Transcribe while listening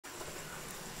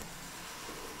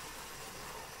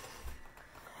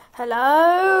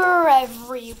Hello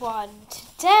everyone,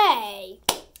 today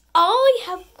I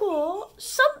have got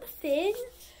something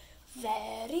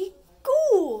very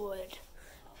good.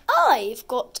 I've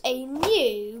got a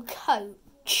new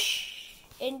coach,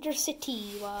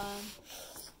 Intercity one.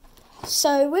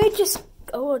 So we're just,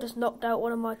 I just knocked out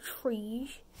one of my trees.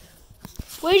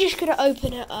 We're just going to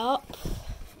open it up.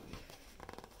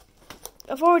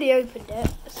 I've already opened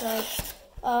it, so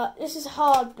this is the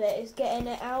hard bit, is getting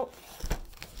it out.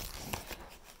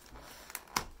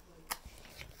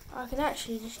 I can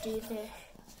actually just do this.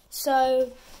 So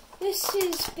this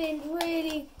has been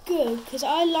really good because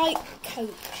I like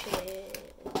coaches.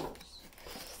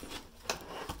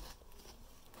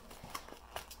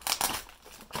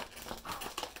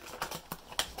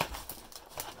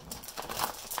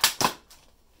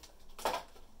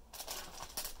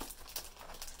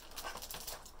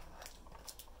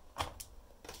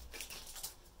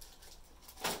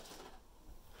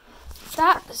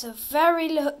 That is a very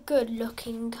good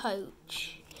looking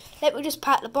coach. Let me just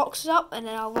pack the boxes up and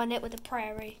then I'll run it with the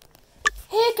Prairie.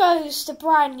 Here goes the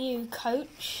brand new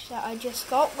coach that I just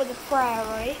got with the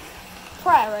Prairie.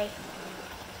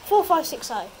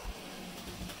 4560.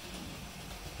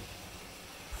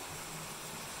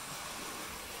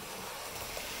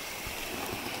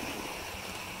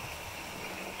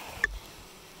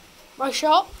 My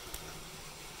shot.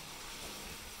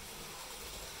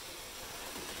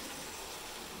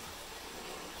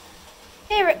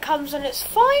 Here it comes on its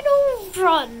final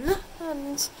run,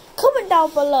 and comment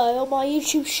down below on my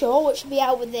YouTube short, which will be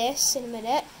out with this in a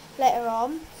minute, later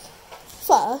on,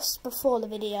 first, before the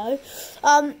video,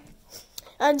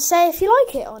 and say if you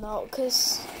like it or not,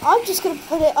 because I'm just going to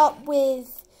put it up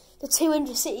with the two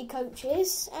Intercity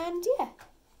coaches, and yeah.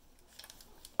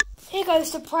 Here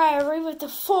goes the Prairie with the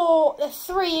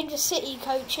three Intercity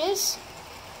coaches.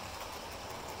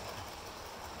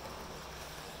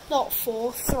 Not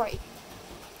four, three.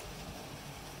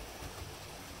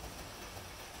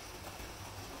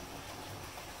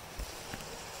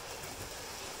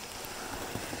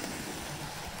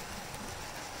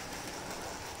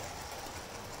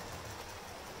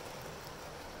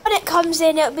 When it comes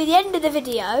in, it'll be the end of the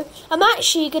video. I'm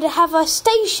actually going to have a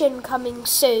station coming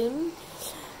soon,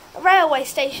 a railway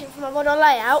station for my model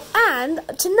layout, and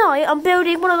tonight I'm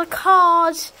building one of the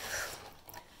cars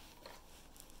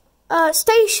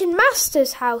station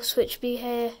master's house, which will be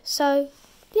here. So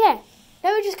yeah,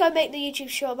 then we'll just go make the YouTube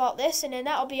show about this, and then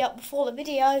that'll be up before the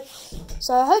video.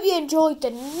 So I hope you enjoyed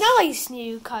the nice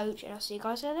new coach, and I'll see you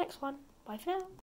guys in the next one. Bye for now.